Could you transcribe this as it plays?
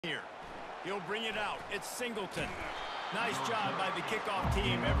here. He'll bring it out. It's Singleton. Nice job by the kickoff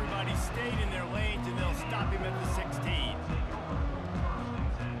team. Everybody stayed in their lanes, and they'll stop him at the 16.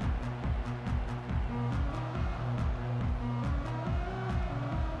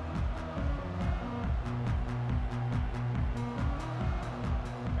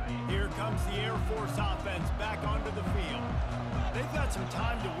 Here comes the Air Force offense back onto the field. They've got some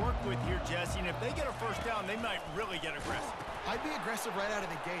time to work with here, Jesse, and if they get a first down, they might really get aggressive. I'd be aggressive right out of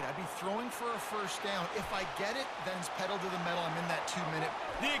the gate. I'd be throwing for a first down. If I get it, then it's pedal to the metal. I'm in that 2-minute.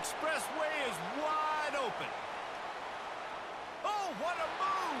 The expressway is wide open. Oh, what a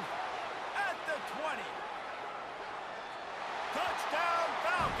move! At the 20. Touchdown,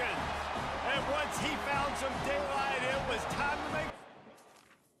 Falcons! And once he found some daylight, it was time to make